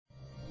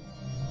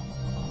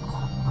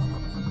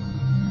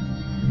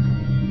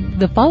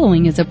The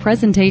following is a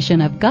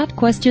presentation of Got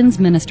Questions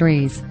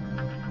Ministries.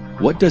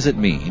 What does it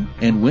mean,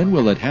 and when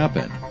will it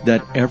happen,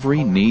 that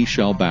every knee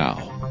shall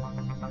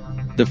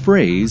bow? The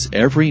phrase,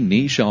 every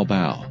knee shall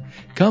bow,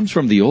 comes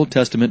from the Old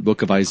Testament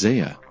book of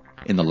Isaiah.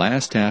 In the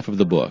last half of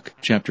the book,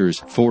 chapters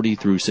 40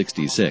 through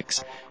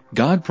 66,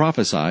 God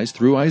prophesies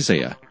through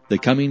Isaiah the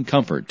coming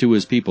comfort to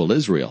his people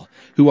Israel,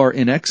 who are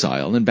in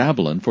exile in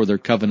Babylon for their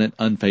covenant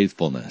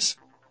unfaithfulness.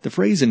 The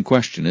phrase in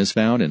question is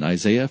found in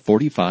Isaiah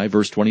 45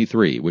 verse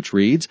 23, which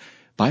reads,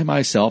 "By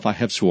myself I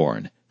have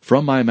sworn,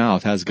 from my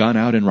mouth has gone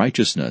out in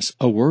righteousness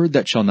a word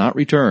that shall not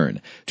return.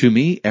 To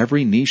me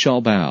every knee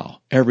shall bow,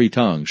 every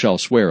tongue shall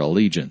swear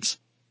allegiance."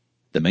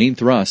 The main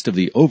thrust of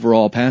the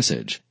overall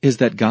passage is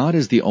that God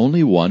is the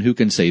only one who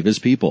can save his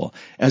people,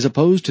 as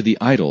opposed to the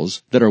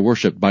idols that are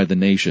worshipped by the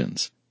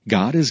nations.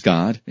 God is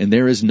God, and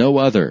there is no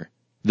other.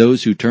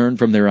 Those who turn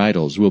from their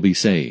idols will be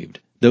saved.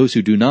 Those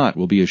who do not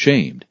will be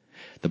ashamed.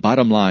 The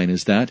bottom line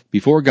is that,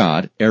 before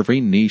God,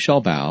 every knee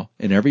shall bow,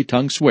 and every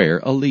tongue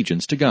swear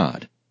allegiance to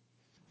God.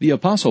 The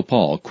Apostle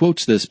Paul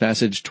quotes this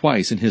passage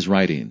twice in his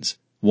writings,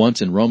 once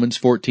in Romans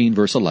 14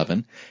 verse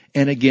 11,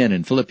 and again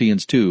in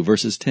Philippians 2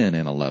 verses 10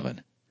 and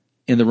 11.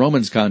 In the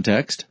Romans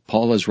context,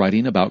 Paul is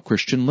writing about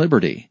Christian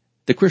liberty.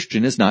 The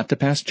Christian is not to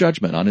pass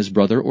judgment on his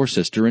brother or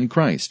sister in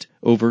Christ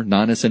over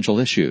non-essential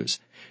issues.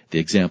 The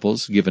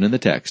examples given in the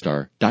text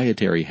are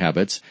dietary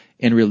habits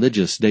and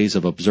religious days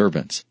of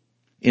observance.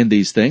 In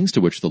these things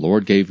to which the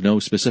Lord gave no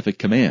specific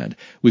command,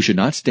 we should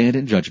not stand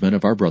in judgment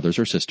of our brothers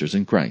or sisters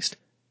in Christ.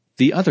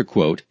 The other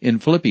quote in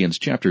Philippians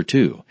chapter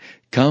 2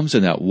 comes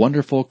in that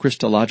wonderful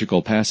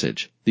Christological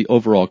passage, the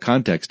overall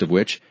context of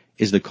which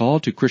is the call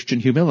to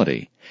Christian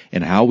humility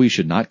and how we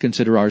should not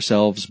consider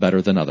ourselves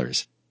better than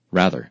others.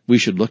 Rather, we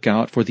should look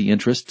out for the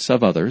interests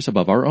of others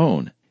above our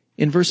own.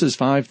 In verses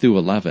 5 through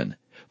 11,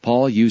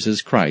 Paul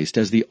uses Christ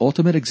as the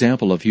ultimate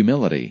example of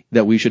humility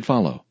that we should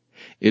follow.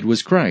 It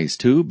was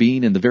Christ who,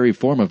 being in the very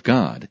form of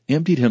God,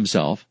 emptied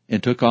himself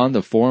and took on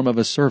the form of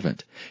a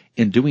servant.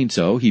 In doing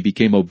so, he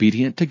became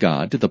obedient to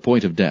God to the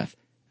point of death.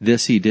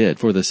 This he did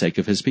for the sake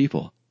of his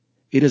people.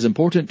 It is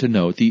important to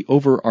note the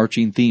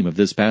overarching theme of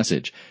this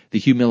passage, the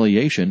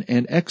humiliation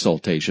and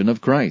exaltation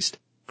of Christ.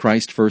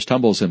 Christ first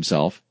humbles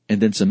himself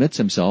and then submits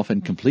himself in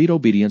complete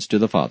obedience to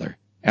the Father.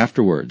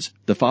 Afterwards,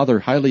 the Father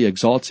highly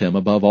exalts him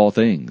above all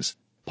things.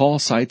 Paul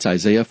cites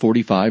Isaiah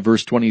 45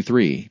 verse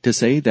 23 to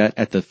say that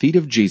at the feet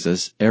of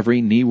Jesus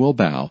every knee will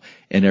bow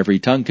and every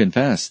tongue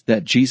confess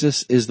that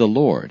Jesus is the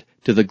Lord,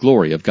 to the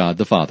glory of God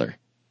the Father.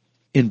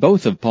 In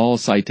both of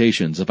Paul's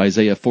citations of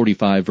Isaiah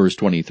 45 verse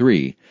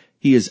 23,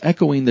 he is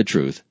echoing the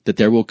truth that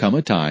there will come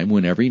a time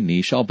when every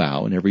knee shall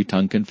bow and every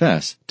tongue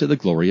confess to the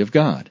glory of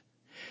God.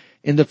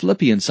 In the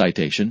Philippian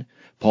citation,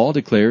 Paul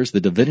declares the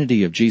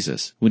divinity of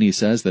Jesus when he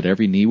says that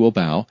every knee will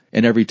bow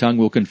and every tongue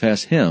will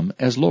confess him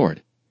as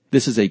Lord.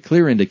 This is a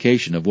clear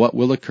indication of what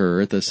will occur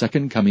at the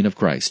second coming of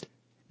Christ.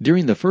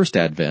 During the first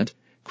advent,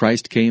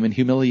 Christ came in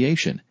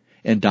humiliation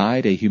and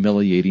died a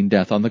humiliating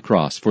death on the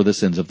cross for the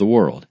sins of the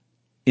world.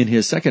 In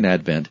his second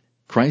advent,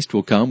 Christ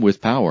will come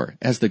with power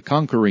as the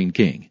conquering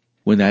king.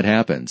 When that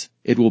happens,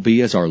 it will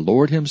be as our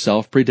Lord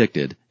himself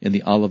predicted in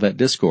the Olivet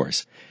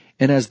Discourse,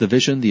 and as the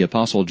vision the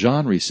Apostle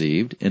John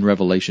received in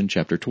Revelation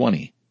chapter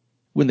 20.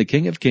 When the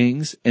King of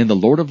Kings and the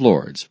Lord of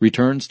Lords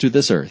returns to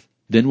this earth,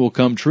 then will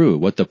come true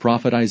what the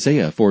prophet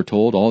Isaiah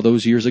foretold all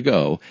those years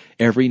ago,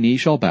 every knee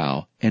shall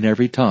bow and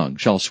every tongue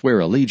shall swear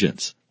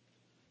allegiance.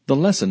 The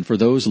lesson for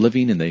those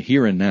living in the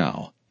here and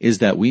now is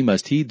that we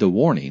must heed the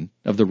warning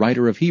of the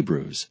writer of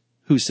Hebrews,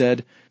 who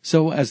said,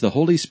 "So as the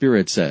Holy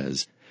Spirit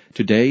says,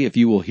 today if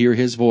you will hear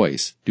his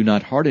voice, do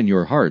not harden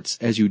your hearts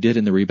as you did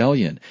in the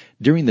rebellion,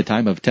 during the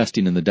time of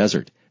testing in the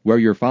desert, where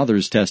your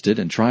fathers tested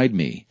and tried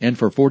me, and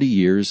for 40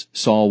 years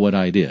saw what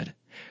I did.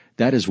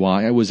 That is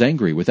why I was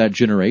angry with that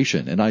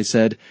generation, and I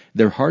said,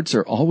 their hearts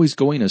are always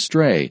going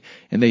astray,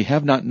 and they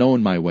have not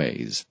known my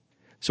ways.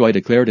 So I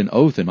declared an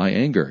oath in my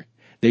anger,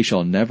 they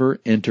shall never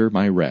enter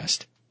my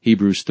rest."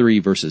 Hebrews 3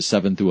 verses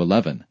 7 through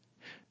 11.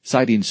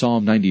 Citing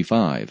Psalm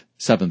 95,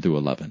 7 through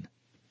 11.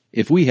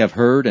 If we have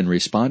heard and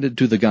responded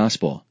to the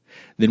gospel,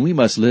 then we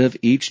must live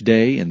each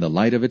day in the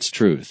light of its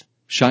truth,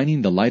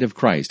 shining the light of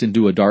Christ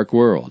into a dark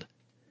world.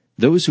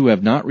 Those who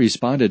have not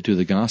responded to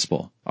the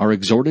gospel are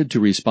exhorted to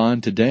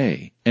respond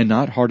today and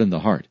not harden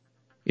the heart.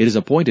 It is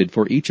appointed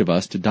for each of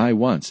us to die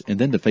once and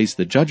then to face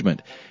the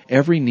judgment.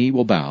 Every knee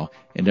will bow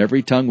and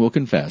every tongue will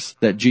confess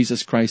that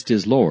Jesus Christ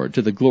is Lord,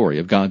 to the glory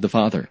of God the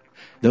Father.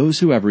 Those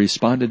who have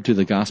responded to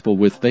the gospel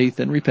with faith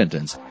and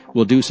repentance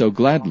will do so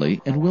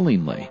gladly and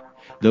willingly.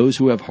 Those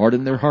who have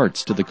hardened their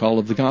hearts to the call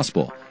of the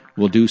gospel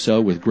will do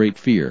so with great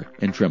fear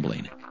and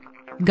trembling.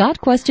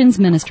 Got Questions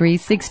Ministry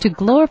seeks to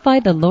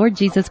glorify the Lord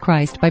Jesus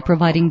Christ by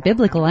providing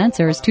biblical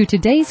answers to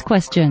today's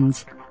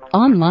questions.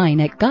 Online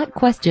at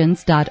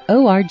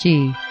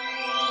gotquestions.org.